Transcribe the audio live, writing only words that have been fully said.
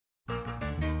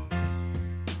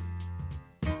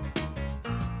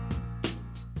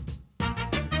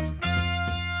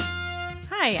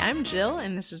Hi, I'm Jill,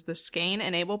 and this is the Skein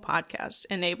Enable podcast,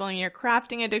 enabling your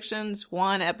crafting addictions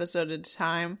one episode at a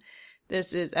time.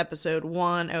 This is episode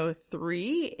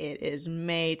 103. It is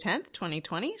May 10th,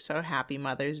 2020, so happy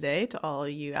Mother's Day to all of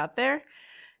you out there.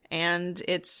 And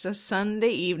it's a Sunday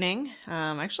evening,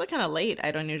 actually kind of late.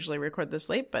 I don't usually record this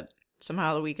late, but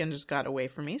somehow the weekend just got away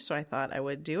from me, so I thought I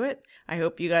would do it. I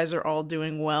hope you guys are all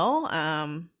doing well.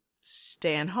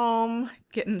 Staying home,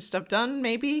 getting stuff done,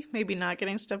 maybe not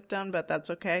getting stuff done, but that's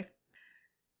okay.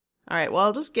 All right, well,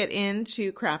 I'll just get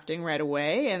into crafting right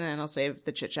away, and then I'll save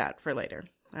the chit-chat for later.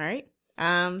 All right,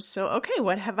 okay,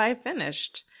 what have I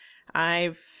finished?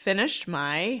 I've finished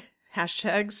my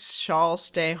hashtags shawl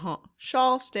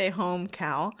stay home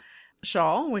cow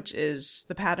shawl, which is,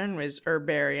 the pattern was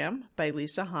Herbarium by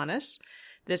Lisa Hannes.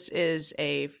 This is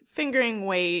a fingering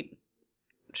weight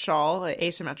shawl, an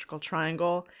asymmetrical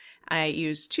triangle. I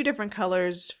used two different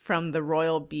colors from the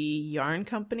Royal Bee Yarn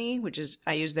Company, which is,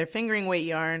 I used their fingering weight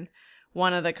yarn.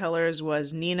 One of the colors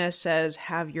was Nina Says,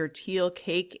 Have Your Teal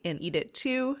Cake and Eat It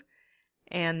Too.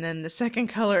 And then the second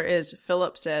color is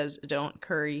Philip Says, Don't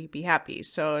Curry, Be Happy.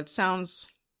 So it's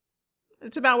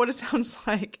about what it sounds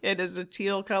like. It is a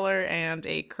teal color and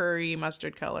a curry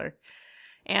mustard color.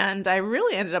 And I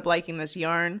really ended up liking this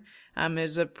yarn. It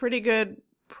was a pretty good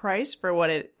price for what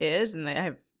it is, and I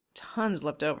have tons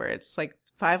left over. It's like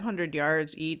 500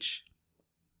 yards each,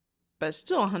 but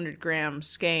still 100 gram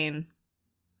skein,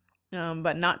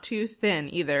 but not too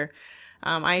thin either.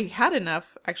 I had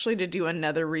enough actually to do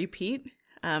another repeat.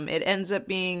 It ends up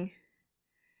being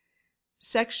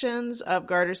sections of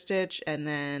garter stitch and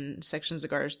then sections of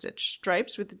garter stitch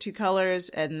stripes with the two colors,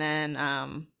 and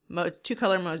then two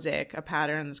color mosaic, a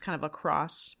pattern that's kind of a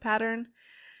cross pattern.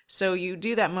 So you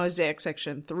do that mosaic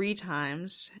section 3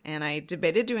 times, and I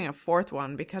debated doing a fourth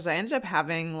one because I ended up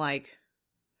having like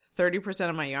 30%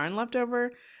 of my yarn left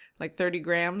over, like 30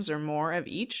 grams or more of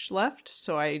each left.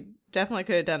 So I definitely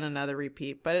could have done another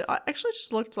repeat, but it actually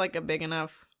just looked like a big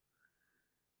enough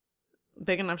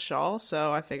shawl.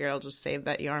 So I figured I'll just save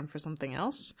that yarn for something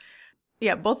else.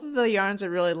 Yeah, both of the yarns I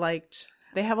really liked.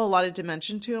 They have a lot of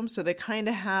dimension to them. So they kind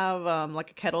of have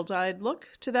like a kettle dyed look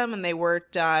to them, and they were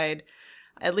dyed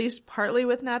at least partly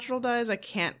with natural dyes. I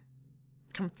can't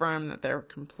confirm that they're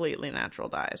completely natural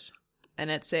dyes.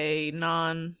 And it's a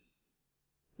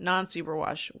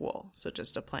non-superwash wool. So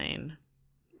just a plain,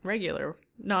 regular,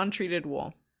 non-treated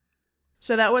wool.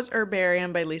 So that was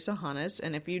Herbarium by Lisa Hannes.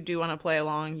 And if you do want to play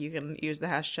along, you can use the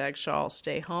hashtag shawl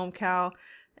stay home cow.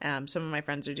 Some of my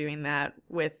friends are doing that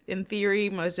with, in theory,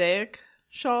 mosaic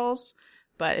shawls.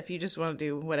 But if you just want to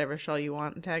do whatever shawl you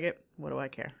want and tag it, what do I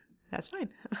care? That's fine.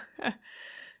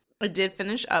 I did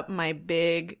finish up my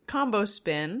big combo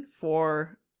spin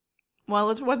for, well,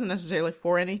 it wasn't necessarily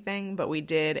for anything, but we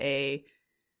did a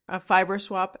fiber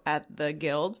swap at the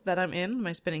guild that I'm in,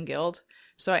 my spinning guild.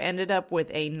 So I ended up with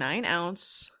a 9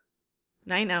 ounces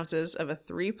of a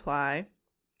 3-ply.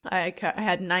 I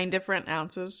had 9 different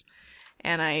ounces,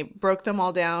 and I broke them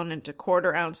all down into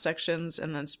 1/4 ounce sections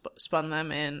and then spun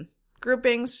them in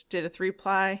groupings, did a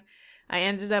 3-ply. I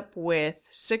ended up with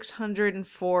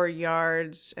 604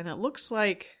 yards, and it looks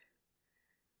like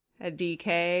a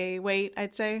DK weight,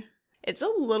 I'd say. It's a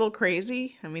little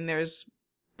crazy. I mean, there's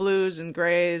blues and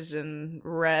grays and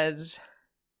reds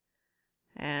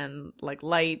and like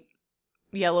light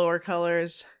yellower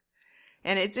colors.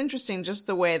 And it's interesting just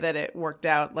the way that it worked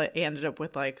out. Like, I ended up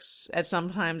with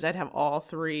sometimes I'd have all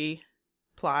 3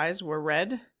 plies were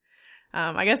red.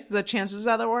 I guess the chances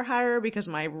of that were higher because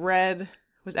my red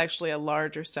was actually a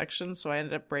larger section, so I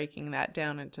ended up breaking that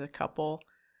down into a couple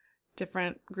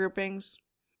different groupings.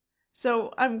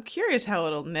 So I'm curious how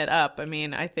it'll knit up. I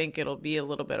mean, I think it'll be a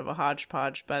little bit of a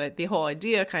hodgepodge, but the whole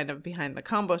idea kind of behind the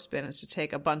combo spin is to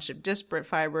take a bunch of disparate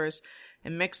fibers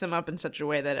and mix them up in such a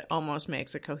way that it almost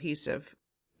makes a cohesive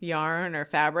yarn or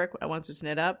fabric once it's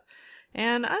knit up.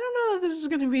 And I don't know that this is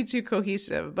going to be too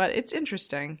cohesive, but it's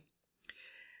interesting.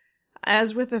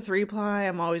 As with the 3-ply,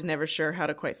 I'm always never sure how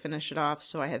to quite finish it off,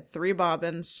 so I had 3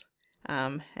 bobbins,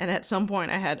 and at some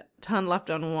point I had a ton left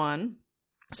on one.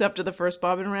 So after the first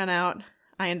bobbin ran out,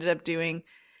 I ended up doing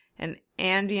an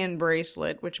Andean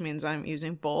bracelet, which means I'm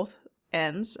using both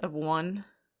ends of one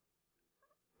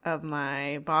of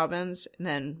my bobbins, and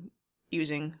then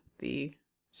using the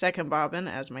second bobbin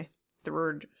as my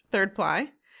third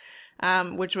ply,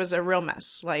 which was a real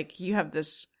mess. Like, you have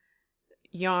this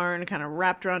yarn kind of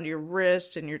wrapped around your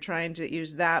wrist, and you're trying to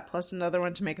use that plus another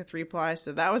one to make a 3-ply.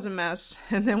 So that was a mess.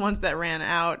 And then once that ran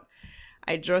out,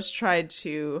 I just tried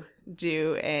to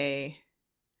do a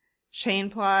chain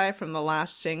ply from the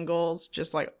last singles,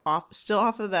 just like still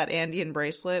off of that Andean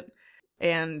bracelet.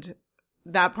 And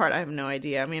that part I have no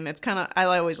idea. I mean, it's kind of, I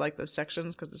always like those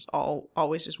sections because it's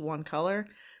always just one color.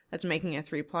 That's making a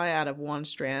 3-ply out of one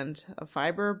strand of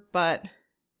fiber, but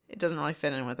it doesn't really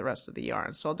fit in with the rest of the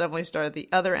yarn. So I'll definitely start at the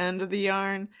other end of the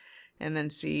yarn and then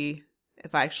see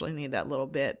if I actually need that little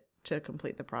bit to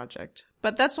complete the project.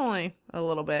 But that's only a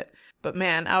little bit. But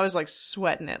man, I was like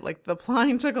sweating it. Like the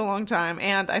plying took a long time,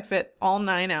 and I fit all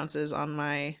 9 ounces on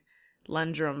my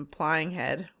Lendrum plying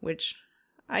head, which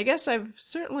I guess I've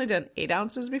certainly done 8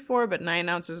 ounces before, but 9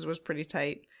 ounces was pretty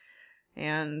tight.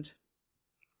 And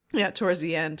yeah, towards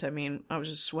the end, I mean, I was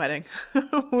just sweating.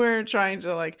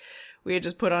 We had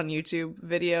just put on YouTube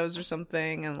videos or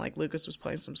something, and like Lucas was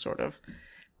playing some sort of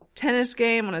tennis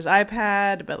game on his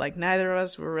iPad, but like neither of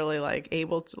us were really like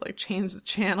able to like change the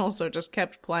channel, so it just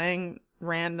kept playing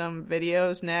random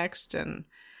videos next, and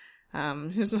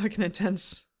it was like an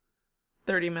intense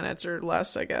 30 minutes or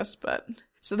less, I guess. But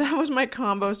so that was my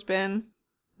combo spin,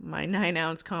 my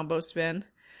 9-ounce combo spin.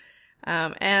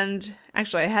 And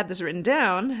actually I had this written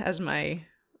down as my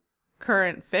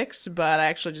current fix, but I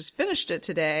actually just finished it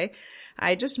today.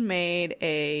 I just made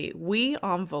a We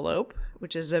envelope,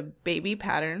 which is a baby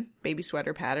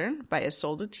sweater pattern by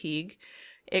Isolde Teague.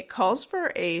 It calls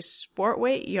for a sport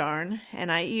weight yarn,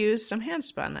 and I used some hand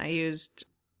spun. I used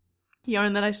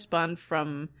yarn that I spun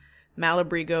from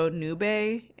Malabrigo Nube.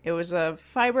 It was a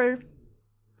fiber,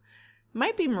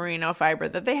 might be merino fiber,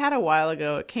 that they had a while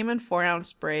ago. It came in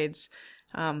 4-ounce braids,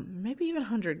 maybe even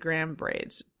 100-gram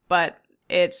braids, but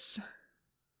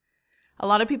a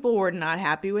lot of people were not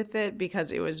happy with it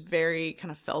because it was very kind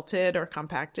of felted or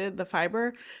compacted, the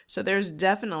fiber. So there's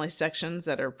definitely sections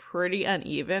that are pretty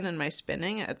uneven in my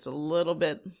spinning. It's a little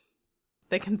bit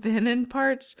thick and thin in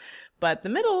parts, but the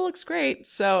middle looks great.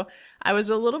 So I was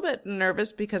a little bit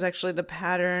nervous because actually the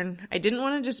pattern, I didn't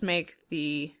want to just make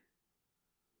the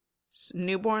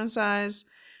newborn size,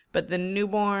 but the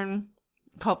newborn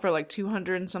called for like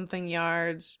 200 and something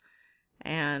yards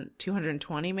and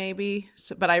 220 maybe.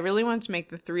 So, but I really wanted to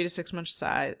make the 3 to 6 months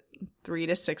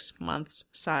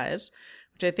size,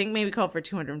 which I think maybe called for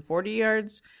 240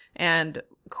 yards. And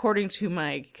according to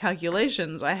my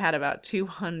calculations, I had about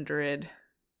 200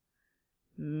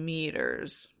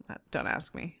 meters, don't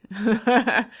ask me,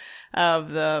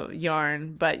 of the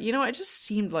yarn. But you know, it just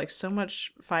seemed like so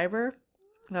much fiber.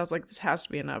 I was like, this has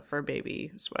to be enough for a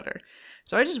baby sweater.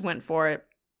 So I just went for it.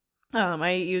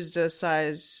 I used a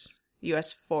size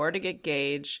US 4 to get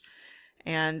gauge,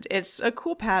 and it's a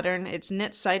cool pattern. It's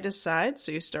knit side to side,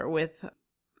 so you start with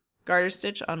garter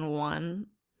stitch on one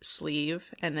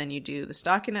sleeve, and then you do the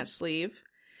stockinette sleeve.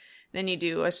 Then you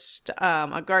do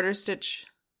a garter stitch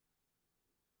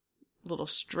little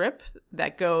strip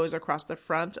that goes across the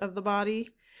front of the body,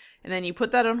 and then you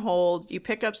put that on hold. You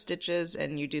pick up stitches,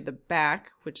 and you do the back,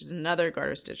 which is another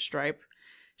garter stitch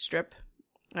strip,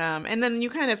 and then you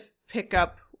kind of pick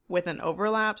up with an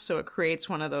overlap, so it creates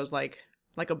one of those like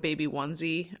a baby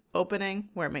onesie opening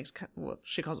where it makes, well,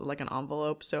 she calls it like an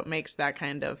envelope, so it makes that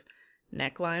kind of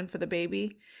neckline for the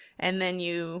baby. And then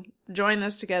you join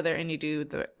this together and you do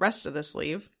the rest of the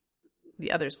sleeve,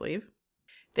 the other sleeve.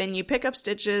 Then you pick up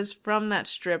stitches from that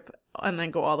strip and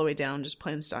then go all the way down, just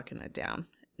plain stockinette down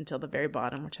until the very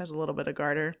bottom, which has a little bit of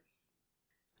garter.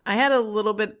 I had a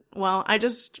little bit, well, I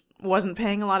just wasn't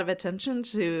paying a lot of attention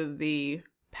to the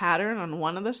pattern on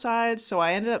one of the sides, so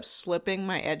I ended up slipping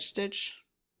my edge stitch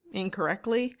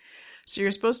incorrectly. So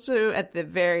you're supposed to, at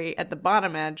the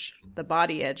bottom edge, the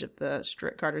body edge of the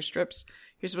garter strips,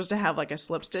 you're supposed to have like a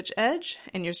slip stitch edge,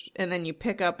 and then you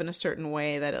pick up in a certain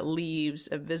way that it leaves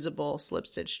a visible slip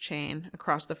stitch chain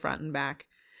across the front and back,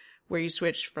 where you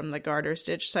switch from the garter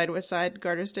stitch, side by side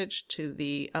garter stitch, to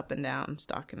the up and down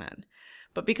stockinette.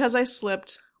 But because I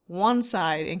slipped one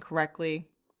side incorrectly,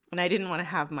 and I didn't want to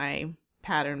have my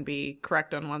pattern be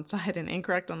correct on one side and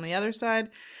incorrect on the other side,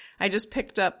 I just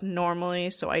picked up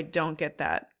normally so I don't get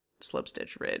that slip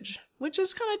stitch ridge, which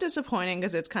is kind of disappointing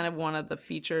because it's kind of one of the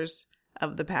features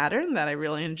of the pattern that I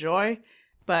really enjoy,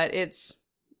 but it's,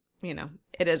 you know,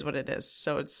 it is what it is,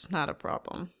 so it's not a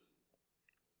problem.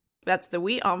 That's the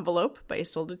We envelope by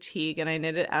Isolde Teague, and I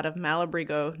knit it out of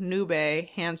Malabrigo Nube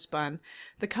hand spun.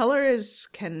 The color is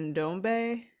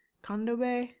Condobe.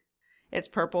 It's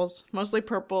purples, mostly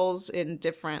purples in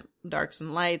different darks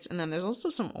and lights, and then there's also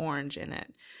some orange in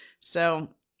it.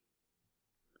 So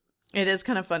it is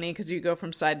kind of funny because you go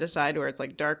from side to side where it's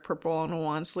like dark purple on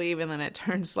one sleeve, and then it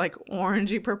turns like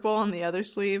orangey purple on the other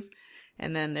sleeve.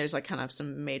 And then there's like kind of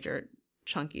some major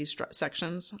chunky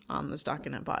sections on the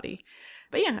stockinette body.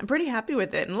 But yeah, I'm pretty happy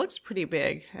with it, and it looks pretty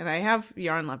big. And I have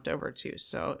yarn left over too,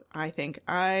 so I think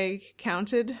I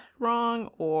counted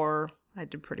wrong, or I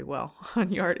did pretty well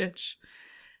on yardage.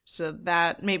 So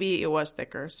that, maybe it was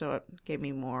thicker, so it gave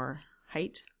me more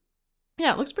height.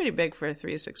 Yeah, it looks pretty big for a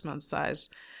 3 to 6 month size.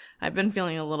 I've been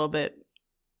feeling a little bit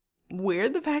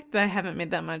weird, the fact that I haven't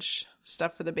made that much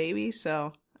stuff for the baby,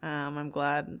 so I'm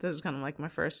glad. This is kind of like my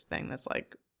first thing that's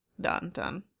like done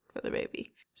for the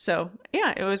baby. So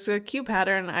yeah, it was a cute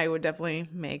pattern. I would definitely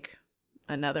make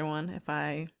another one if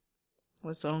I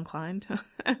was so inclined.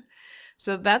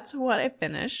 So that's what I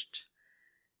finished.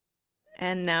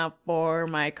 And now for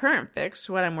my current fix,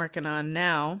 what I'm working on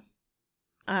now,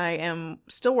 I am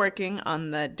still working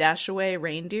on the Dashaway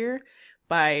Reindeer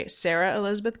by Sarah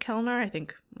Elizabeth Kellner. I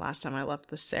think last time I left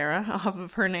the Sarah off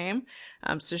of her name.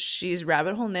 So she's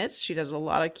Rabbit Hole Knits. She does a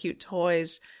lot of cute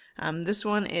toys. This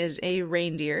one is a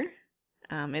reindeer.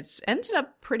 It's ended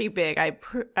up pretty big.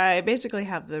 I basically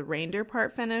have the reindeer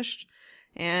part finished,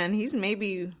 and he's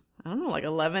maybe, I don't know, like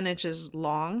 11 inches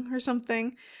long or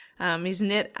something. He's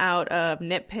knit out of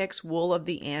Knit Picks Wool of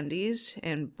the Andes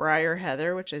and Briar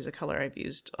Heather, which is a color I've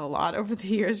used a lot over the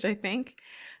years, I think.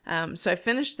 So I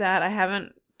finished that.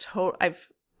 I've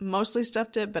mostly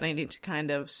stuffed it, but I need to kind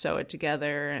of sew it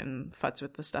together and futz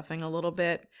with the stuffing a little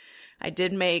bit. I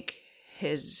did make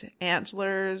his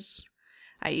antlers.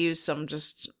 I used some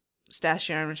just stash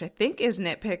yarn, which I think is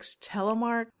Knit Picks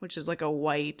Telemark, which is like a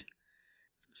white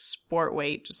sport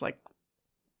weight, just like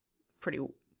pretty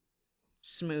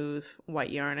smooth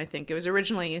white yarn. I think it was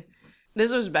originally,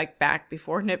 this was back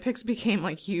before Knit Picks became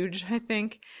like huge, I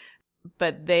think,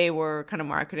 but they were kind of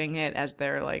marketing it as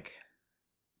their like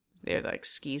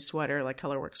ski sweater, like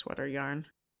colorwork sweater yarn.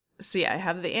 So yeah, I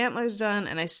have the antlers done,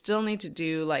 and I still need to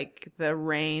do like the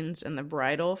reins and the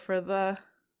bridle for the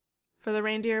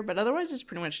reindeer, but otherwise it's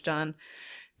pretty much done.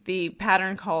 The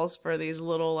pattern calls for these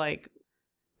little, like,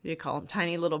 what do you call them,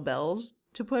 tiny little bells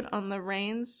to put on the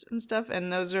reins and stuff,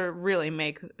 and those are really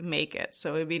make it.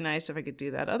 So it'd be nice if I could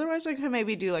do that. Otherwise I could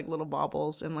maybe do like little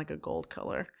baubles in like a gold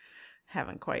color.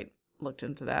 Haven't quite looked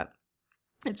into that.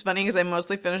 It's funny because I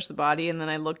mostly finished the body, and then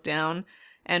I looked down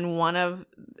and one of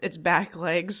its back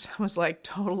legs was like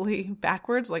totally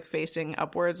backwards, like facing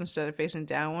upwards instead of facing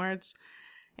downwards.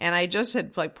 And I just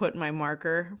had like put my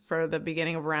marker for the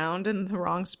beginning of round in the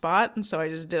wrong spot, and so I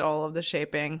just did all of the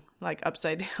shaping like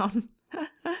upside down.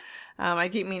 I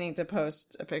keep meaning to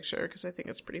post a picture because I think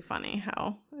it's pretty funny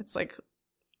how it's like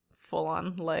full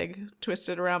on leg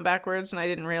twisted around backwards, and I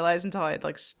didn't realize until I had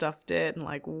like stuffed it and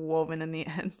like woven in the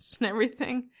ends and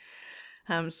everything.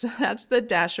 So that's the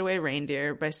Dashaway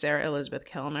Reindeer by Sarah Elizabeth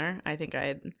Kellner. I think I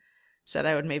had said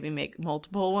I would maybe make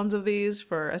multiple ones of these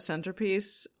for a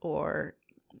centerpiece or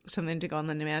something to go on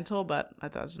the mantle, but I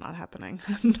thought it's not happening.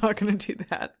 I'm not going to do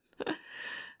that.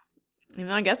 You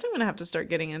know, I guess I'm going to have to start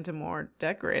getting into more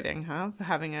decorating, huh?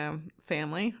 Having a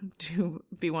family, to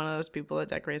be one of those people that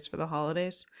decorates for the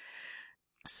holidays.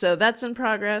 So that's in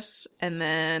progress. And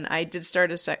then I did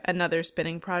start another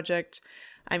spinning project.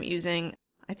 I'm using,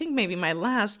 I think maybe my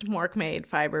last Mork-made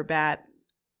fiber bat.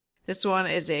 This one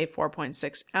is a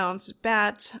 4.6 ounce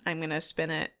bat. I'm going to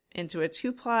spin it into a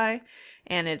 2-ply,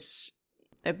 and it's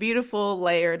a beautiful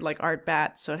layered like art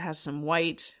bat. So it has some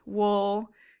white wool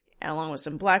along with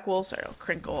some black wool. Sorry, I'll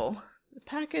crinkle the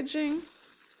packaging.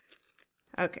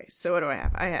 Okay, so what do I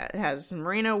have? It has some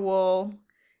merino wool,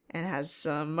 and it has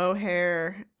some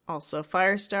mohair, also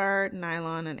Firestar,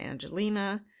 nylon, and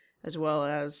Angelina, as well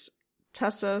as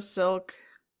Tussa silk,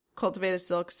 cultivated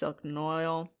silk, silk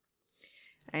noil,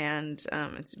 and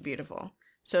it's beautiful.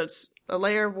 So it's a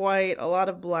layer of white, a lot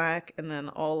of black, and then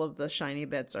all of the shiny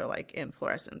bits are like in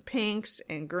fluorescent pinks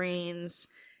and greens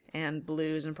and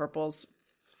blues and purples.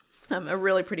 A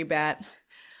really pretty bat.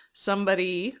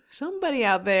 Somebody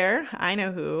out there, I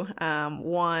know who,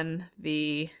 won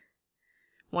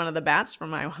one of the bats from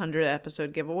my 100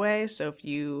 episode giveaway. So if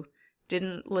you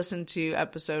didn't listen to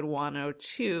episode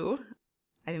 102,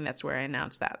 I think that's where I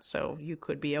announced that. So you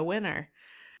could be a winner.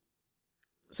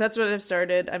 So that's what I've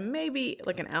started. I'm maybe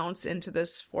like an ounce into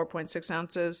this 4.6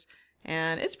 ounces,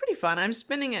 and it's pretty fun. I'm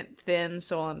spinning it thin,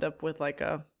 so I'll end up with like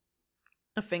a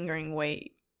fingering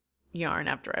weight yarn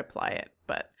after I apply it.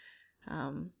 But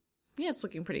yeah, it's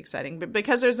looking pretty exciting. But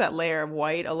because there's that layer of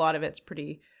white, a lot of it's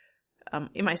pretty,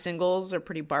 in my singles are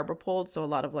pretty barber pulled, so a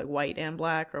lot of like white and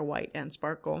black or white and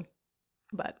sparkle.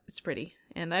 But it's pretty.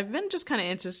 And I've been just kind of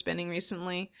into spinning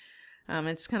recently.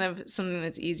 It's kind of something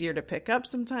that's easier to pick up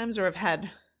sometimes, or I've had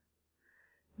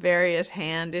various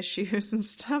hand issues and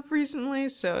stuff recently,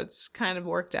 so it's kind of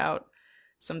worked out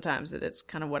sometimes that it's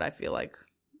kind of what I feel like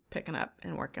picking up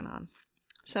and working on.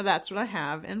 So that's what I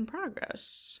have in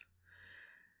progress.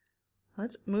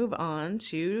 Let's move on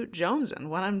to jonesing,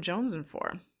 what I'm jonesing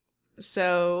for.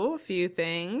 So, a few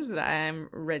things that I'm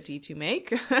ready to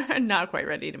make. Not quite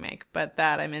ready to make, but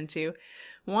that I'm into.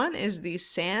 One is the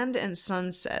Sand and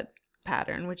Sunset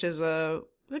pattern, which is a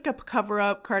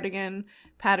cover-up cardigan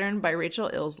pattern by Rachel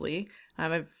Ilsley.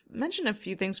 I've mentioned a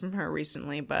few things from her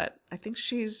recently, but I think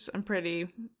I'm pretty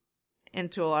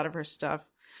into a lot of her stuff.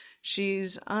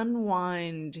 She's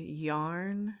Unwind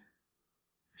Yarn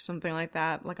or something like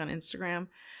that, like on Instagram.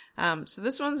 So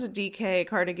this one's a DK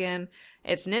cardigan.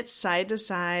 It's knit side to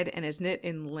side and is knit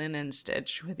in linen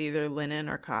stitch with either linen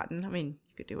or cotton. I mean, you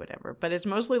could do whatever, but it's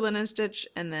mostly linen stitch,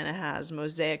 and then it has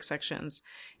mosaic sections.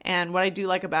 And what I do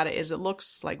like about it is it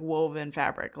looks like woven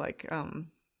fabric. Like,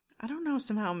 I don't know,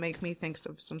 somehow make me think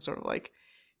of some sort of like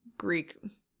Greek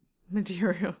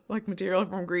material, like material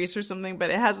from Greece or something, but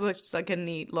it has like a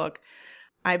neat look.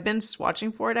 I've been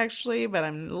swatching for it actually, but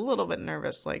I'm a little bit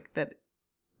nervous like that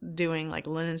doing like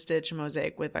linen stitch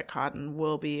mosaic with that cotton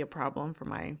will be a problem for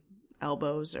my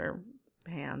elbows or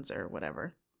hands or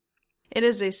whatever. It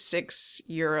is a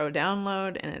 €6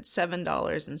 download, and it's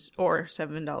 $7 or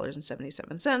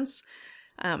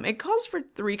 $7.77. It calls for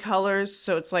 3 colors,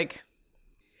 so it's like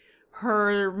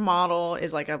her model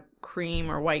is like a cream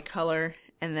or white color,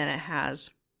 and then it has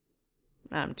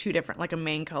 2 different, like a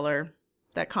main color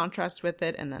that contrasts with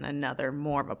it, and then another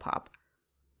more of a pop.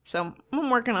 So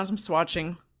I'm working on some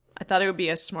swatching. I thought it would be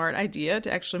a smart idea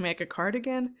to actually make a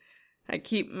cardigan. I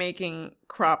keep making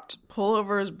cropped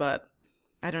pullovers, but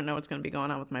I don't know what's going to be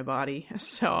going on with my body,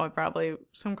 so probably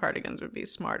some cardigans would be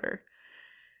smarter.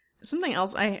 Something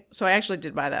else, I actually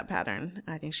did buy that pattern.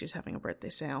 I think she was having a birthday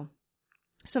sale.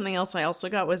 Something else I also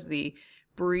got was the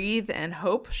Breathe and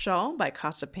Hope shawl by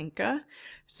Casapinka.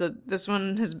 So this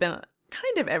one has been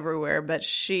kind of everywhere, but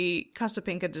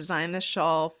Casapinka designed this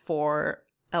shawl for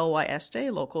LYS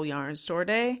Day, Local Yarn Store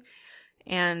Day.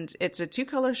 And it's a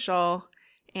 2-color shawl,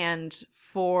 and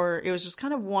it was just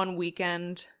kind of one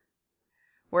weekend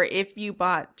where if you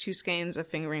bought 2 skeins of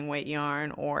fingering weight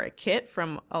yarn or a kit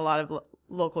from a lot of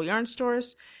local yarn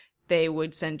stores, they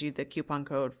would send you the coupon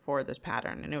code for this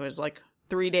pattern. And it was like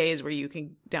 3 days where you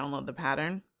can download the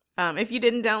pattern. If you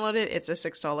didn't download it, it's a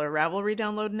 $6 Ravelry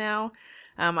download now.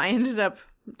 I ended up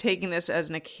taking this as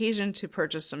an occasion to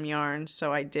purchase some yarn,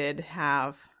 so I ended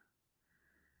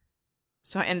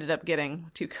up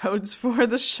getting 2 codes for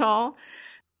the shawl.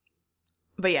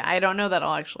 But yeah, I don't know that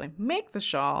I'll actually make the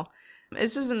shawl.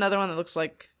 This is another one that looks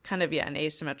like kind of, an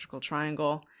asymmetrical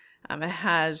triangle. It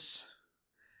has,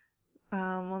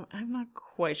 I'm not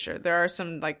quite sure. There are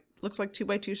some looks like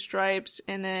 2x2 stripes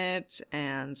in it,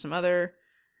 and some other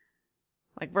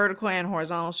like vertical and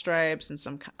horizontal stripes, and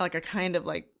some like a kind of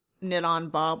like knit on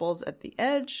baubles at the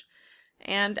edge.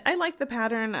 And I like the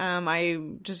pattern.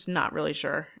 I'm just not really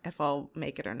sure if I'll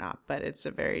make it or not, but it's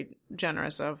a very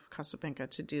generous of Casapinka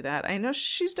to do that. I know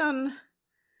she's done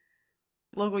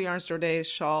Local Yarn Store Day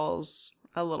shawls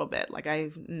a little bit. Like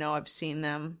I know I've seen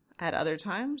them at other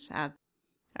times at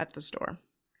the store.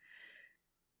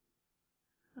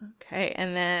 Okay,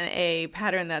 and then a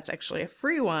pattern that's actually a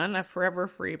free one, a forever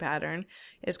free pattern,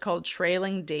 is called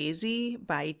Trailing Daisy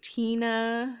by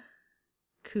Tina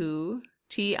Kuu.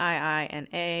 Tiinakuu.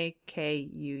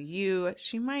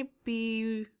 She might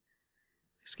be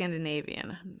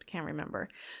Scandinavian. I can't remember.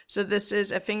 So this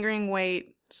is a fingering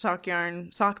weight sock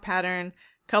pattern,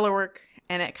 colorwork,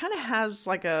 and it kind of has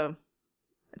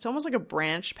it's almost like a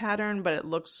branch pattern, but it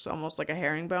looks almost like a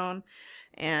herringbone.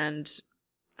 And,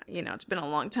 it's been a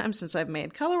long time since I've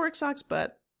made colorwork socks,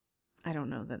 but I don't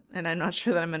know that, and I'm not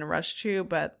sure that I'm in a rush to,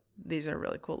 but these are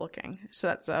really cool looking. So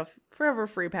that's a forever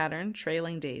free pattern,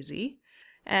 Trailing Daisy.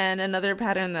 And another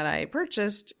pattern that I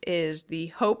purchased is the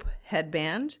Hope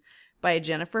headband by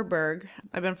Jennifer Berg.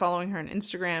 I've been following her on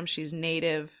Instagram. She's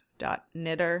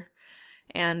native.knitter.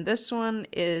 And this one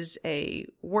is a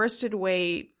worsted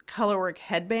weight colorwork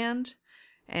headband.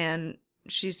 And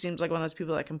she seems like one of those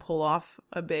people that can pull off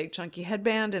a big chunky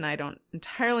headband, and I don't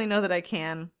entirely know that I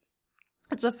can.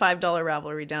 It's a $5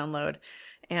 Ravelry download.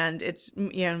 And it's,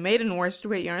 made in worsted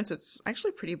weight yarn, so it's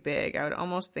actually pretty big. I would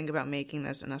almost think about making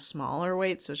this in a smaller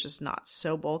weight, so it's just not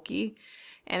so bulky.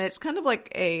 And it's kind of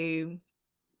like a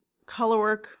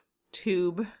colorwork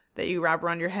tube that you wrap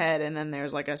around your head, and then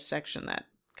there's like a section that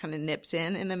kind of nips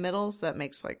in the middle, so that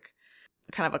makes like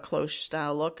kind of a cloche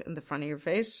style look in the front of your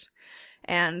face.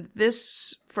 And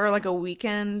this, for like a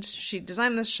weekend, she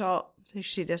designed this shawl,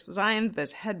 she just designed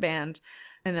this headband.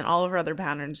 And then all of her other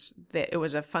patterns, it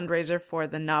was a fundraiser for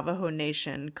the Navajo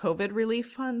Nation COVID Relief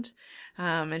Fund.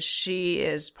 And she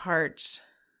is part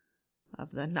of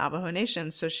the Navajo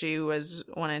Nation. So she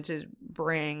wanted to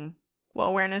bring,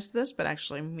 awareness to this, but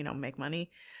actually, make money.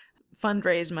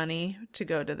 fundraise money to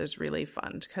go to this relief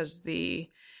fund because the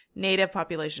native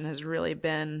population has really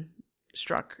been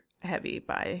struck heavy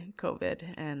by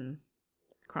COVID and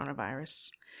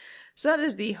coronavirus. So that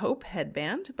is the Hope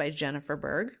Headband by Jennifer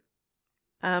Berg.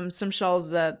 Some things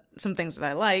that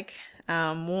I like.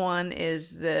 One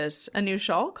is a new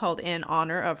shawl called In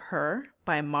Honor of Her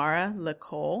by Mara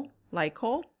Lycole.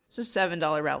 It's a $7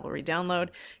 Ravelry download.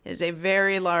 It is a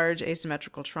very large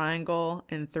asymmetrical triangle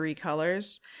in 3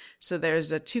 colors. So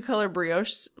there's a 2-color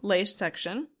brioche lace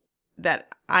section that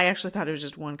I actually thought it was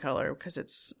just 1 color because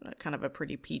it's kind of a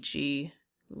pretty peachy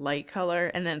light color.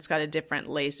 And then it's got a different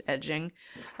lace edging.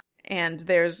 And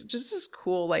there's just this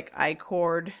cool like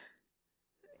I-cord-ish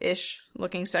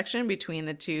looking section between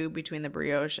the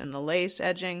brioche and the lace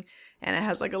edging. And it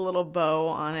has like a little bow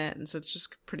on it. And so it's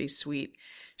just pretty sweet.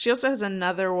 She also has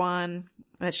another one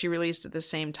that she released at the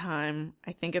same time.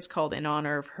 I think it's called In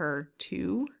Honor of Her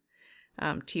 2,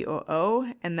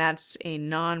 TOO, and that's a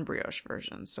non-brioche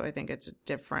version. So I think it's a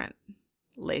different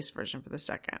lace version for the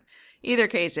second. Either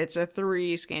case, it's a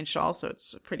 3-skein shawl, so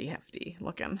it's pretty hefty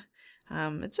looking.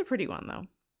 It's a pretty one, though.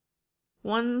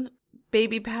 One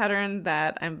baby pattern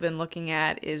that I've been looking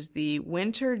at is the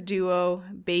Winter Duo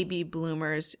Baby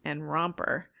Bloomers and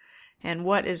Romper. And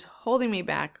what is holding me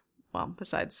back, well,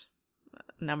 besides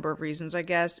a number of reasons, I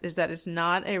guess, is that it's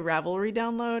not a Ravelry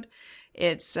download.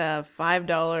 It's a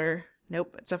 €5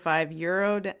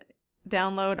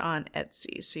 download on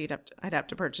Etsy. So I'd have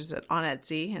to purchase it on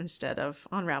Etsy instead of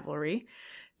on Ravelry.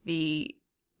 The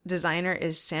designer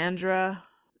is Sandra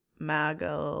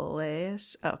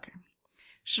Magalhães. Okay.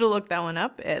 Should have looked that one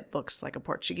up. It looks like a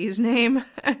Portuguese name.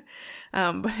 But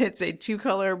it's a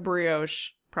 2-color brioche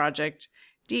project,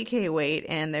 DK weight,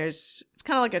 and it's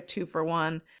kind of like a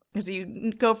 2-for-1. Because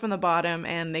you go from the bottom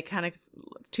and they kind of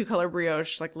 2-color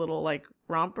brioche, like little like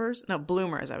rompers. No,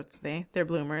 bloomers, I would say. They're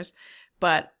bloomers.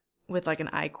 But with like an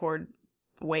I-cord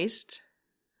waist,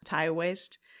 tie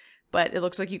waist. But it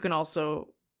looks like you can also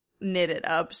knit it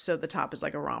up so the top is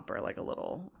like a romper, like a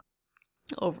little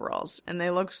overalls. And they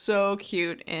look so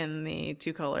cute in the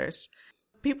 2 colors.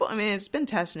 It's been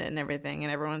testing it and everything,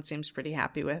 and everyone seems pretty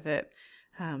happy with it.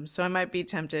 So I might be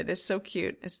tempted. It's so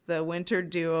cute. It's the Winter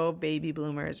Duo Baby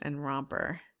Bloomers and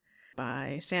Romper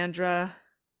by Sandra,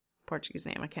 Portuguese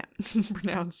name I can't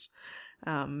pronounce,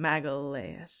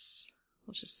 Magalhães.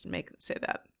 Let's just say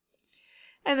that.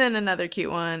 And then another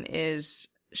cute one is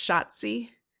Schatzi,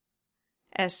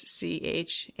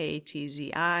 Schatzi,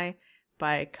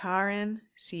 by Carin,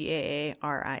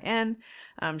 Caarin.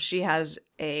 She has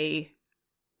a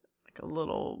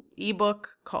little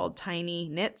ebook called Tiny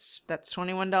Knits. That's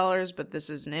 $21, but this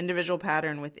is an individual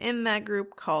pattern within that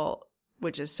group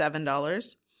which is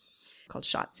 $7, called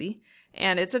Schatzi.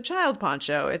 And it's a child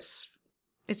poncho. It's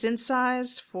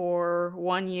incised for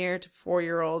 1 year to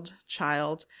 4-year-old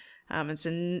child. It's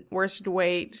in worsted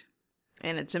weight,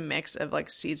 and it's a mix of like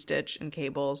seed stitch and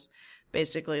cables.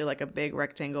 Basically like a big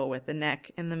rectangle with the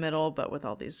neck in the middle, but with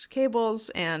all these cables,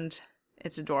 and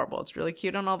it's adorable. It's really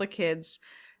cute on all the kids.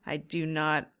 I do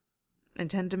not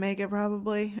intend to make it,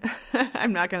 probably.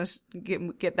 I'm not going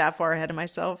to get that far ahead of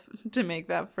myself to make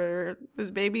that for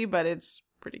this baby, but it's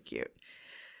pretty cute.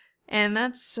 And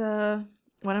that's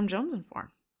what I'm jonesing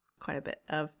for. Quite a bit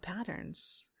of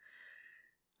patterns.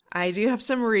 I do have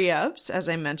some re-ups, as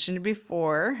I mentioned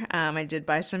before. I did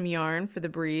buy some yarn for the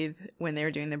Breathe when they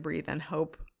were doing the Breathe and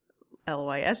Hope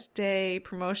LYS Day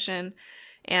promotion.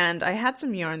 And I had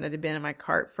some yarn that had been in my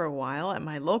cart for a while at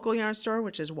my local yarn store,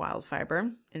 which is Wild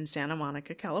Fiber in Santa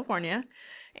Monica, California.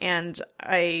 And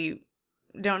I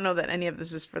don't know that any of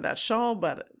this is for that shawl,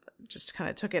 but just kind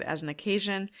of took it as an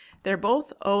occasion. They're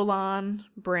both Olan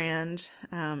brand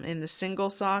in the single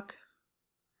sock,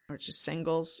 or just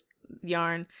singles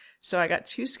yarn. So I got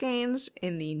 2 skeins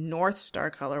in the North Star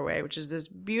colorway, which is this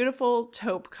beautiful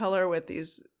taupe color with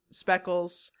these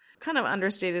speckles, kind of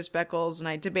understated speckles, and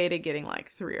I debated getting like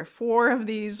 3 or 4 of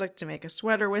these, like to make a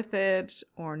sweater with it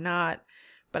or not.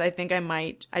 But I think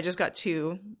I just got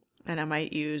 2, and I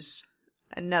might use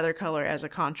another color as a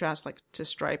contrast, like to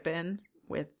stripe in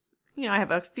with, I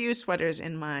have a few sweaters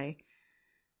in my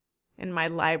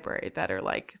library that are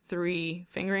like 3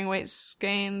 fingering weight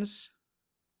skeins,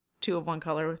 2 of one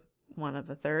color, 1 of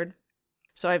the third.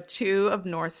 So I have 2 of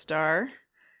North Star,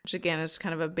 which again is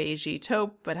kind of a beigey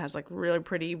taupe, but has like really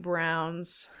pretty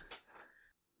browns,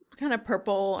 kind of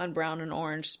purple and brown and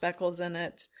orange speckles in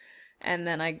it. And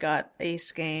then I got a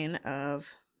skein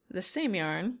of the same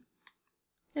yarn.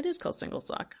 It is called single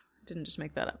sock. I didn't just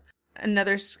make that up.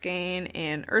 Another skein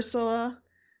in Ursula,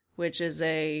 which is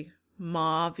a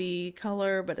mauve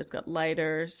color, but it's got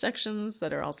lighter sections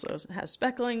that are also has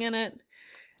speckling in it.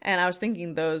 And I was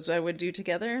thinking those I would do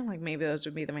together. Like maybe those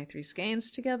would be my 3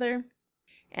 skeins together.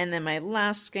 And then my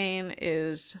last skein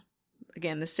is,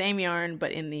 again, the same yarn,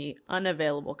 but in the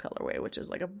unavailable colorway, which is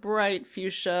like a bright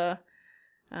fuchsia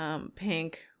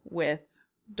pink with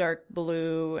dark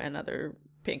blue and other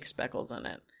pink speckles in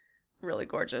it. Really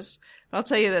gorgeous. I'll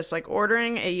tell you this, like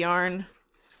ordering a yarn,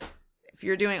 if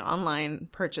you're doing online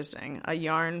purchasing, a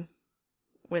yarn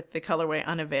with the colorway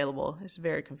unavailable is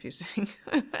very confusing.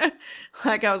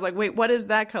 Like I was like, wait, what is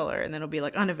that color? And then it'll be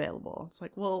like unavailable. It's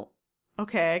like, well,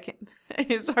 okay, I can't.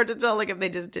 It's hard to tell like if they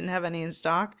just didn't have any in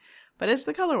stock, but it's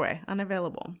the colorway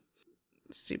unavailable.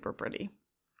 Super pretty.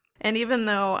 And even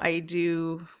though I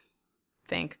do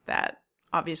think that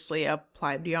obviously a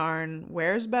plaid yarn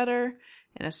wears better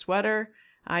in a sweater,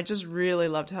 I just really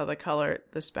loved how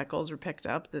the speckles were picked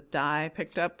up, the dye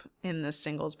picked up in the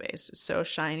singles base. It's so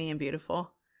shiny and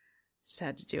beautiful. Just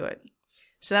had to do it.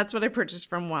 So that's what I purchased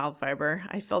from Wildfiber.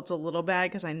 I felt a little bad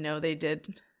because I know they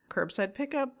did curbside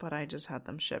pickup, but I just had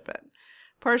them ship it.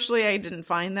 Partially, I didn't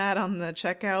find that on the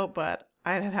checkout, but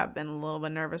I have been a little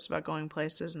bit nervous about going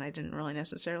places, and I didn't really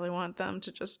necessarily want them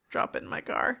to just drop it in my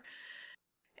car.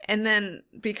 And then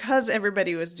because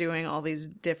everybody was doing all these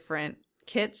different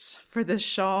kits for this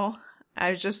shawl, I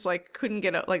was just like, couldn't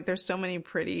get out. Like, there's so many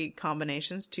pretty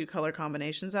combinations, 2 color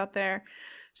combinations out there.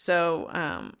 So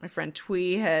my friend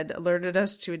Twee had alerted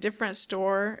us to a different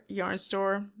yarn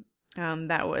store,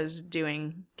 that was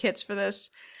doing kits for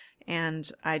this. And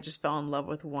I just fell in love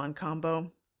with one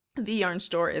combo. The yarn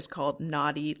store is called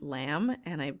Naughty Lamb,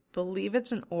 and I believe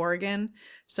it's in Oregon.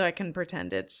 So I can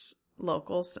pretend it's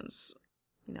local since,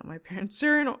 my parents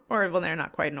are in Oregon. Well, they're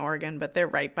not quite in Oregon, but they're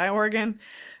right by Oregon.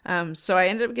 So I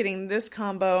ended up getting this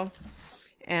combo,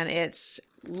 and it's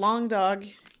Long Dog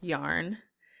yarn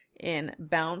in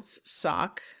Bounce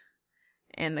Sock,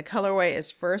 and the colorway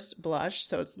is First Blush,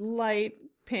 so it's light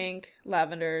pink, light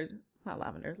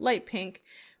pink,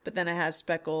 but then it has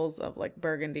speckles of like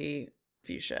burgundy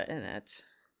fuchsia in it.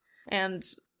 And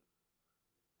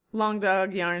Long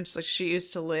Dog yarns, like, she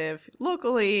used to live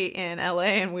locally in LA,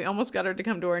 and we almost got her to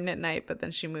come to our knit night, but then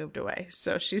she moved away,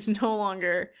 so she's no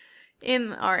longer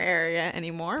in our area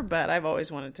anymore, but I've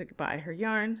always wanted to buy her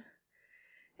yarn.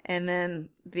 And then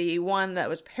the one that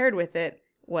was paired with it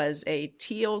was a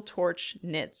Teal Torch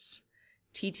Knits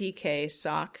TTK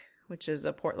sock, which is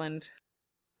a Portland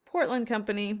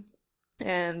company.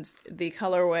 And the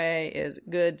colorway is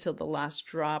Good Till the Last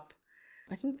Drop.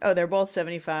 I think, they're both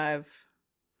 75,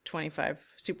 25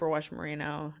 superwash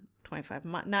merino, 25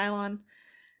 nylon.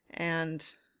 And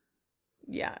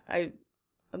yeah, I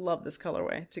love this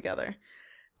colorway together.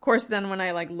 Of course, then when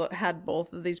I had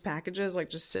both of these packages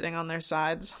just sitting on their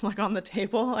sides, on the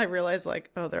table, I realized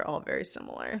they're all very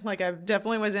similar. I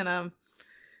definitely was in a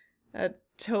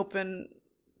taupe and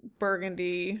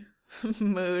burgundy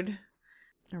mood,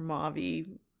 or mauve-y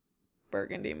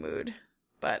burgundy mood,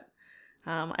 but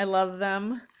I love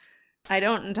them. I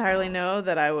don't entirely know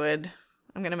that I'm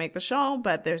going to make the shawl,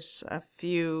 but there's a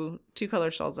few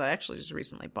 2-color shawls that I actually just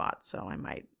recently bought, so I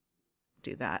might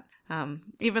do that.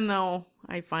 Even though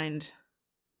I find,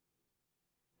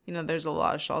 there's a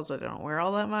lot of shawls that I don't wear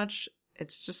all that much,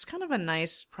 it's just kind of a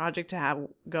nice project to have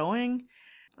going.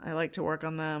 I like to work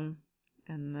on them,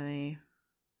 and they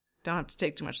don't have to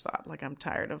take too much thought. I'm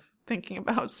tired of thinking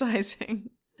about sizing.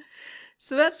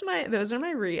 So those are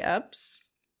my re-ups,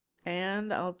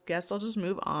 and I'll just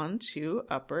move on to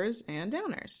uppers and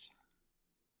downers.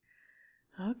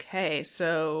 Okay,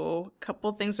 so a couple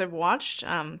things I've watched.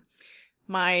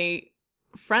 My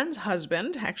friend's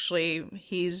husband, actually,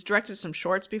 he's directed some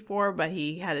shorts before, but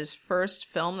he had his first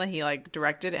film that he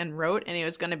directed and wrote, and it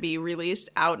was going to be released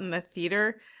out in the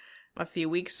theater a few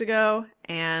weeks ago.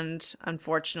 And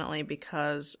unfortunately,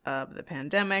 because of the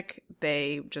pandemic,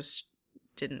 they just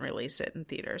didn't release it in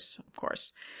theaters, of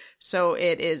course. So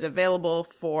it is available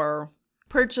for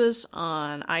purchase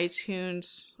on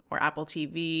iTunes or Apple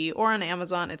TV or on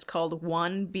Amazon. It's called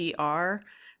 1BR,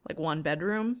 One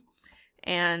Bedroom.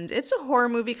 And it's a horror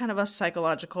movie, kind of a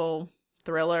psychological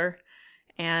thriller.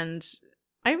 And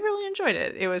I really enjoyed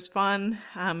it. It was fun.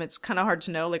 It's kind of hard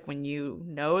to know, when you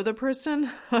know the person.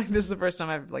 This is the first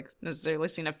time I've, necessarily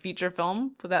seen a feature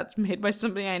film that's made by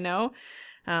somebody I know.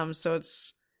 So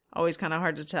it's always kind of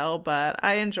hard to tell, but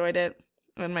I enjoyed it.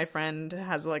 And my friend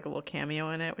has, a little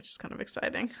cameo in it, which is kind of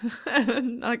exciting.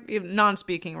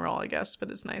 Non-speaking role, I guess,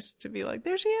 but it's nice to be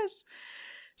there she is.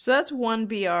 So that's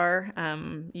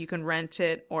 1BR. You can rent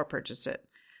it or purchase it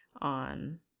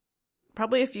on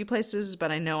probably a few places,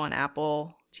 but I know on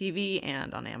Apple TV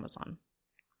and on Amazon.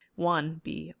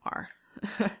 1BR.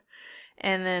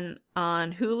 And then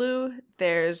on Hulu,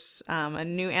 there's a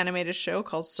new animated show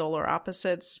called Solar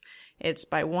Opposites. It's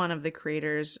by one of the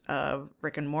creators of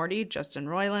Rick and Morty, Justin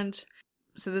Roiland.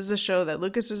 So this is a show that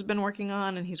Lucas has been working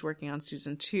on, and he's working on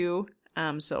season 2.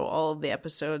 So all of the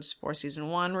episodes for season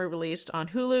 1 were released on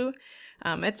Hulu.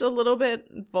 It's a little bit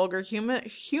vulgar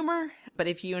humor, but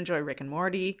if you enjoy Rick and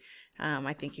Morty,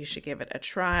 I think you should give it a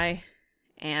try.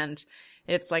 And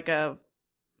it's like a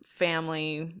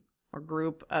family or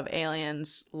group of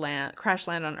aliens crash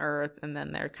land on Earth, and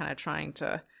then they're kind of trying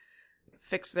to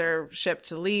fix their ship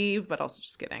to leave, but also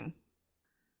just getting,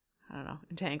 I don't know,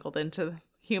 entangled into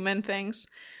human things.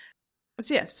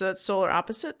 So yeah, so that's Solar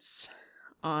Opposites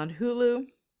on Hulu.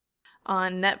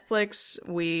 On Netflix,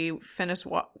 we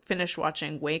finished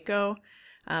watching Waco.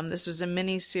 This was a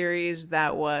mini-series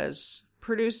that was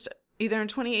produced either in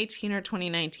 2018 or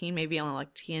 2019, maybe on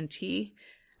like TNT.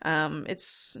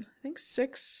 It's, I think,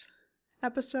 6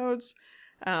 episodes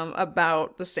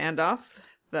about the standoff,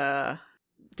 the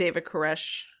David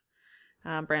Koresh,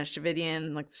 Branch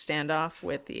Davidian, like the standoff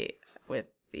with the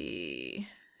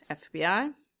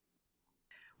FBI.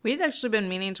 We had actually been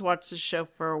meaning to watch this show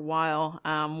for a while.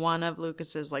 One of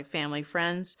Lucas's like family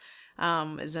friends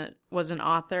was an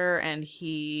author, and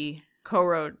he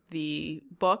co-wrote the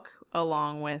book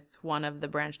along with one of the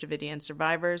Branch Davidian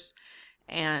survivors.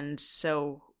 And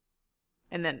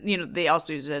then, they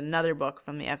also use another book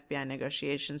from the FBI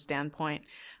negotiation standpoint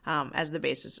as the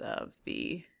basis of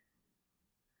the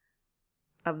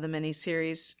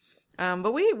miniseries.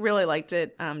 But we really liked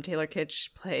it. Taylor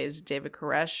Kitsch plays David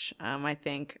Koresh.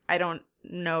 I don't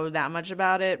know that much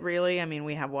about it, really. I mean,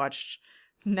 we've watched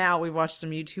some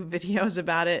YouTube videos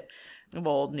about it, of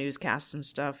old newscasts and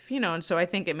stuff, and so I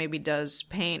think it maybe does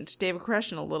paint David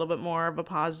Koresh in a little bit more of a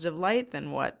positive light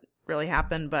than what really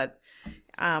happened. But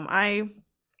I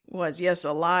was, yes,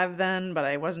 alive then, but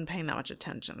I wasn't paying that much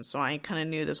attention. So I kind of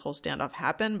knew this whole standoff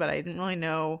happened, but I didn't really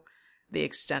know the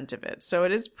extent of it. So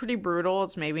it is pretty brutal.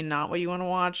 It's maybe not what you want to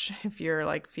watch if you're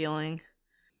like feeling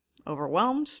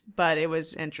overwhelmed, but it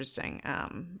was interesting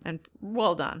and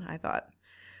well done, I thought.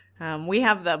 We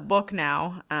have the book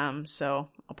now, so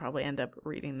I'll probably end up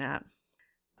reading that.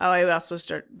 Oh, I also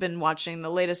been watching the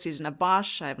latest season of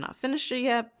Bosch. I have not finished it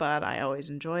yet, but I always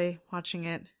enjoy watching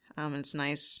it. It's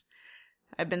nice.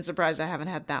 I've been surprised I haven't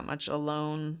had that much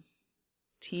alone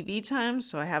TV time,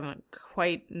 so I haven't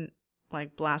quite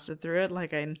blasted through it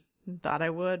like I thought I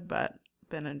would, but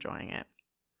been enjoying it.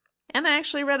 And I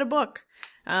actually read a book.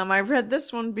 I read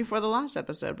this one before the last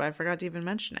episode, but I forgot to even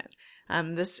mention it.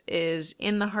 This is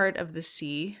In the Heart of the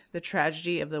Sea, The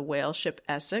Tragedy of the Whale Ship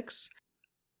Essex.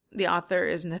 The author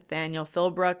is Nathaniel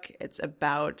Philbrook. It's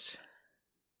about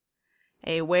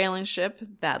a whaling ship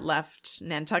that left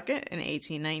Nantucket in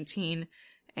 1819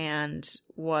 and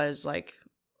was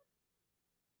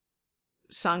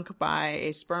sunk by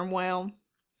a sperm whale.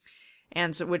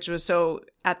 And so,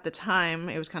 at the time,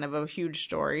 it was kind of a huge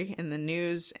story in the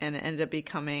news, and it ended up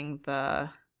becoming the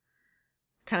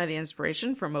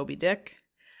inspiration for Moby Dick.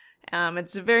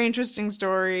 It's a very interesting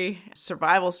story,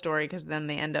 survival story, because then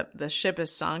the ship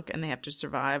is sunk and they have to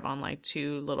survive on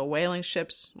 2 little whaling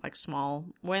ships, small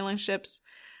whaling ships.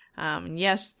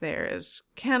 Yes, there is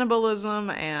cannibalism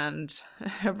and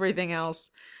everything else.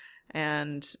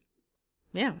 And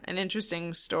yeah, an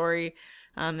interesting story.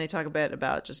 They talk a bit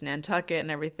about just Nantucket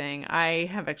and everything.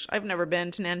 I've never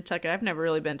been to Nantucket. I've never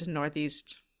really been to the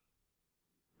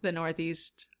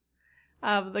northeast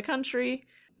of the country.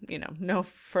 No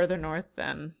further north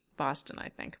than Boston, I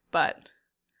think.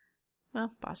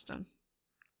 Boston.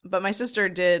 But my sister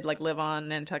did live on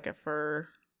Nantucket for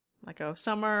a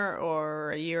summer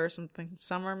or a year or something.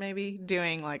 Summer maybe,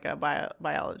 doing a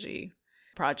biology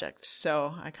project.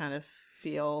 So I kind of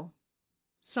feel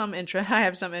I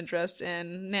have some interest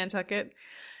in Nantucket.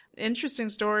 Interesting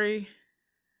story.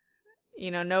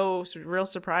 No real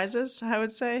surprises, I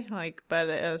would say, but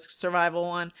a survival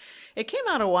one. It came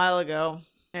out a while ago,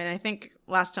 and I think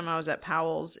last time I was at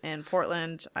Powell's in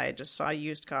Portland, I just saw a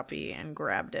used copy and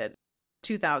grabbed it.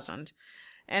 2000.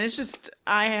 And it's just,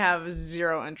 I have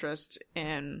zero interest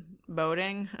in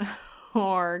boating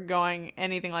or going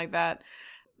anything like that.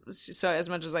 So as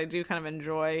much as I do kind of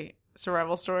enjoy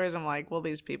survival stories, I'm like, well,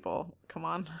 these people, come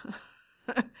on.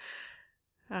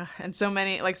 And so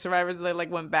many survivors, they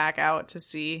went back out to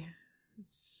sea.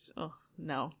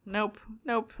 Nope.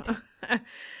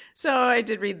 So I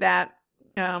did read that.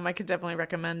 I could definitely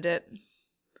recommend it.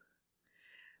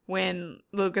 When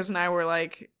Lucas and I were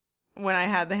when I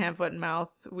had the hand, foot, and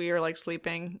mouth, we were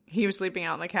sleeping. He was sleeping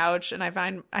out on the couch, and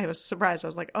I was surprised. I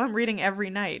was like, oh, I'm reading every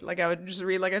night. I would just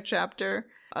read a chapter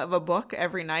of a book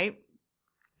every night.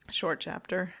 Short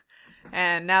chapter.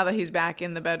 And now that he's back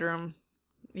in the bedroom,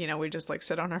 we just like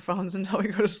sit on our phones until we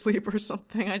go to sleep or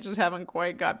something. I just haven't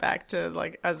quite got back to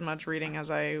like as much reading as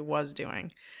I was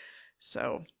doing.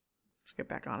 So let's get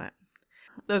back on it.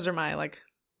 Those are my like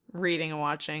reading and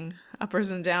watching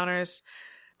uppers and downers.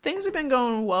 Things have been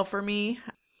going well for me.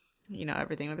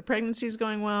 Everything with the pregnancy is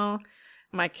going well.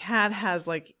 My cat has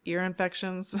like ear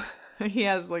infections. He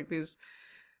has like this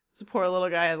poor little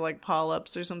guy has like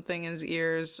polyps or something in his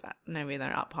ears. Maybe they're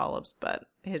not polyps, but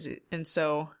and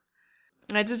so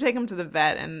I had to take him to the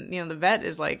vet, and the vet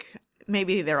is like,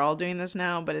 maybe they're all doing this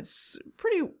now, but it's a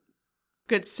pretty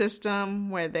good system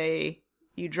where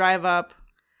you drive up,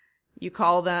 you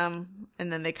call them,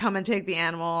 and then they come and take the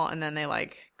animal, and then they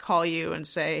like call you and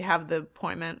say, have the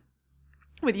appointment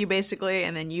with you basically,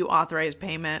 and then you authorize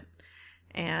payment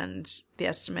and the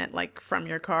estimate like from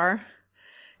your car.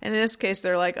 And in this case,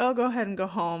 they're like, oh, go ahead and go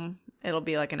home. It'll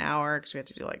be like an hour because we have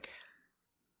to do like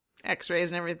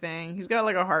x-rays and everything. He's got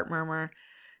like a heart murmur.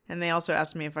 And they also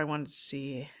asked me if I wanted to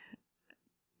see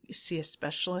a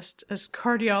specialist, a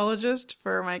cardiologist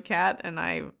for my cat. And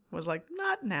I was like,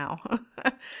 not now.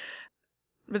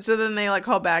 But so then they like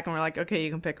called back and were like, okay, you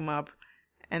can pick him up.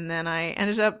 And then I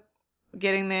ended up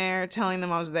getting there, telling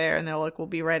them I was there. And they're like, we'll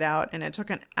be right out. And it took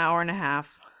an hour and a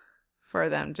half for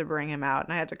them to bring him out.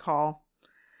 And I had to call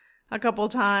a couple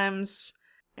times.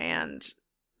 And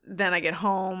then I get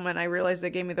home and I realized they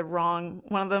gave me one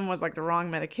of them was like the wrong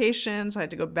medication. So I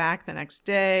had to go back the next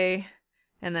day.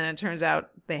 And then it turns out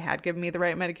they had given me the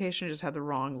right medication, just had the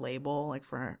wrong label, like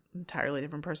for an entirely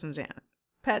different person's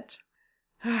pet.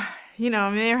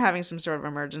 They're having some sort of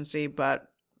emergency, but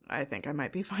I think I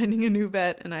might be finding a new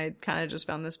vet, and I kind of just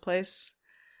found this place.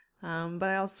 But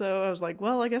I was like,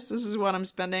 well, I guess this is what I'm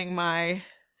spending my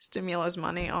stimulus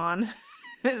money on,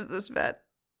 is this vet.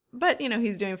 But,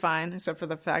 he's doing fine, except for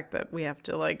the fact that we have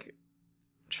to, like,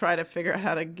 try to figure out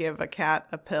how to give a cat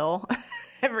a pill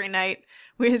every night.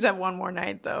 We just have one more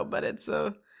night, though, but it's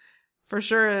for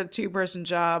sure a 2-person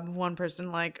job. One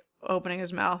person, like, opening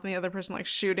his mouth and the other person, like,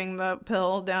 shooting the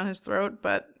pill down his throat,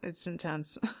 but it's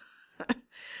intense.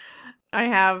 I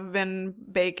have been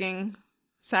baking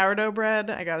sourdough bread.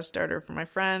 I got a starter for my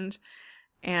friend,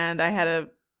 and I had a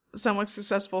somewhat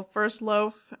successful first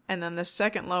loaf, and then the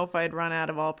second loaf I had run out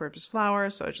of all-purpose flour,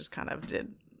 so I just kind of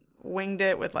winged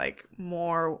it with like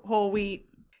more whole wheat,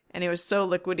 and it was so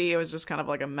liquidy it was just kind of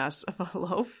like a mess of a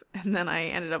loaf. And then I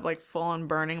ended up like full on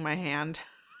burning my hand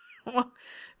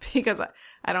because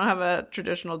I don't have a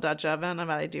traditional Dutch oven, but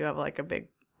I do have like a big,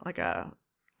 like a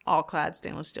all-clad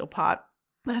stainless steel pot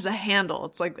that has a handle.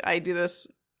 It's like I do this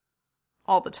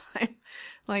all the time,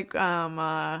 like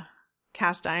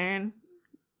cast iron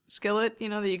skillet,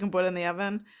 that you can put in the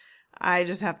oven. I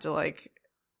just have to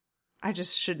I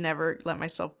just should never let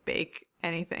myself bake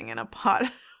anything in a pot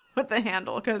with the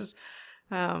handle because,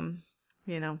 I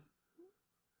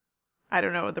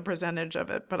don't know what the percentage of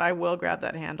it, but I will grab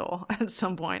that handle at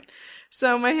some point.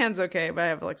 So my hand's okay, but I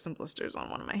have like some blisters on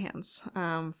one of my hands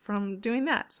from doing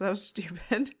that. So that was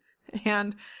stupid.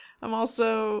 And I'm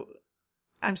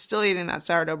still eating that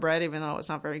sourdough bread, even though it's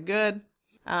not very good.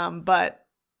 But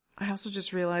I also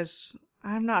just realized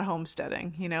I'm not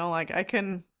homesteading, like I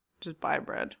can just buy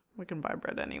bread. We can buy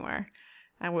bread anywhere.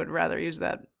 I would rather use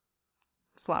that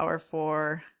flour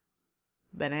for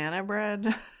banana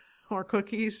bread or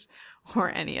cookies or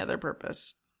any other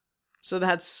purpose. So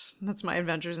that's my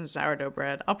adventures in sourdough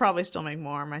bread. I'll probably still make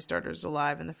more. My starter's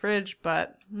alive in the fridge,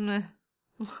 but a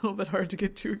little bit hard to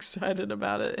get too excited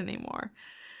about it anymore.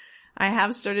 I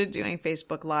have started doing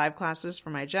Facebook Live classes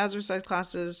for my Jazzercise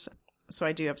classes. So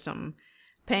I do have some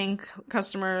paying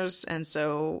customers, and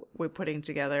so we're putting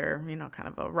together, kind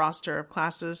of a roster of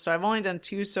classes. So I've only done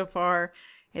 2 so far.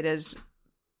 It is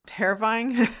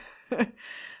terrifying.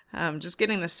 Just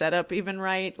getting the setup even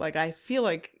right. Like I feel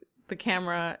like the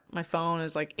camera, my phone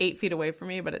is like 8 feet away from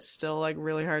me, but it's still like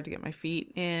really hard to get my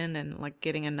feet in and like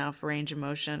getting enough range of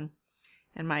motion.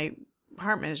 And my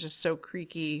apartment is just so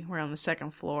creaky. We're on the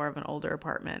 2nd floor of an older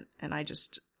apartment, and I'm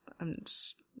just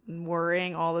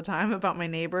worrying all the time about my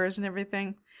neighbors and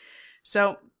everything.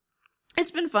 So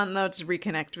it's been fun though to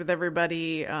reconnect with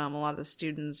everybody, a lot of the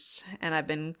students, and I've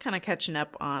been kind of catching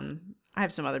up on, I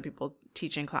have some other people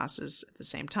teaching classes at the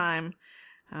same time.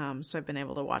 So I've been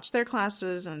able to watch their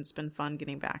classes, and it's been fun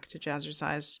getting back to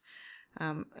Jazzercise.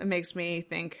 It makes me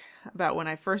think about when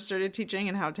I first started teaching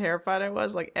and how terrified I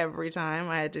was, like every time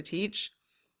I had to teach.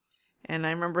 And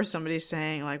I remember somebody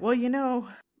saying like, well,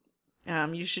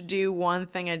 you should do one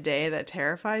thing a day that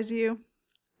terrifies you.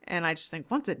 And I just think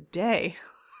once a day,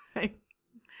 like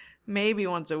maybe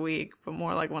once a week, but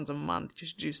more like once a month, you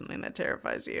should do something that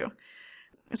terrifies you.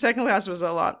 Second class was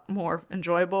a lot more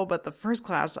enjoyable, but the first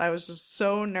class, I was just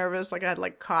so nervous. Like I had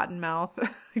like cotton mouth.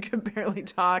 I could barely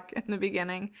talk in the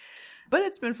beginning, but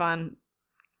it's been fun.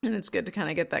 And it's good to kind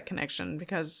of get that connection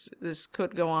because this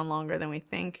could go on longer than we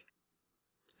think.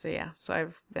 So yeah, so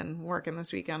I've been working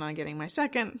this weekend on getting my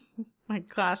set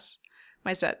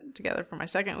together for my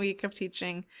second week of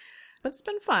teaching. But it's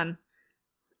been fun.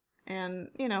 And,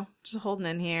 just holding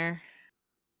in here.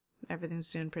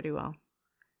 Everything's doing pretty well.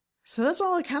 So that's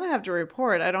all I kind of have to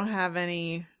report. I don't have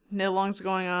any knit-alongs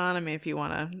going on. I mean, if you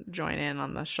want to join in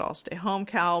on the Shawl Stay Home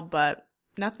Cal, but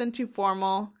nothing too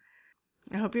formal.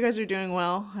 I hope you guys are doing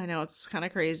well. I know it's kind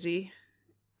of crazy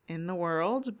in the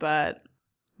world, but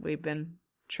we've been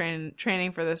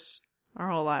training for this our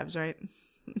whole lives, right?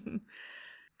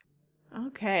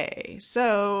 Okay,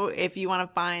 so if you want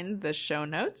to find the show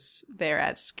notes, they're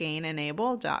at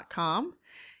skeinenable.com.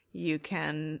 You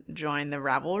can join the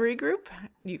Ravelry group.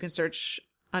 You can search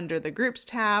under the groups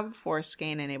tab for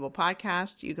Skein Enable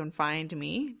Podcast. You can find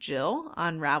me, Jill,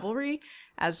 on Ravelry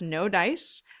as No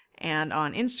Dice and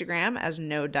on Instagram as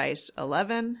No Dice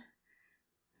 11.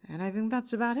 And I think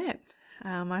that's about it.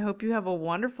 I hope you have a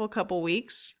wonderful couple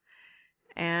weeks.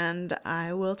 And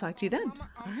I will talk to you then.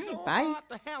 All right, bye.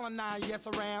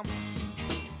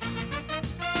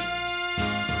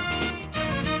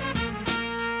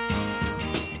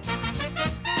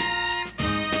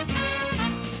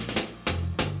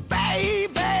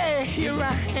 Baby, here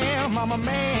I am, I'm a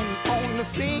man on the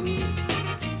scene.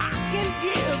 I can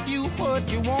give you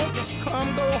what you want, just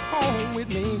come go home with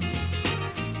me.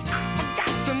 I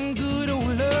got some good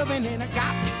old loving and I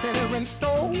got better in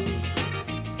store.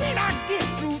 When I get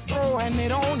through throwing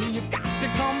it on you, you got to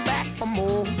come back for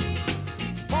more.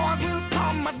 Boys will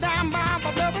call my dime bomb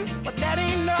for loving, but that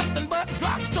ain't nothing but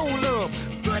drugstore love.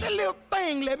 Pretty little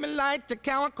thing, let me light your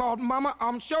counter called mama.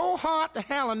 I'm sure hard to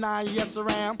hell and I, yes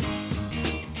I am.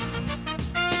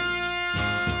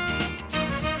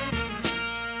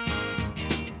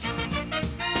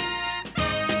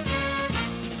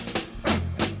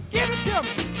 Give it to me.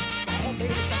 Oh,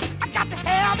 baby, I got to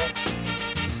have it.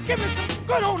 Give me some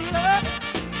good old love.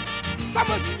 Some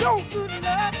of your good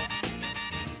love.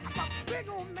 I'm a big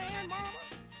old man, mama.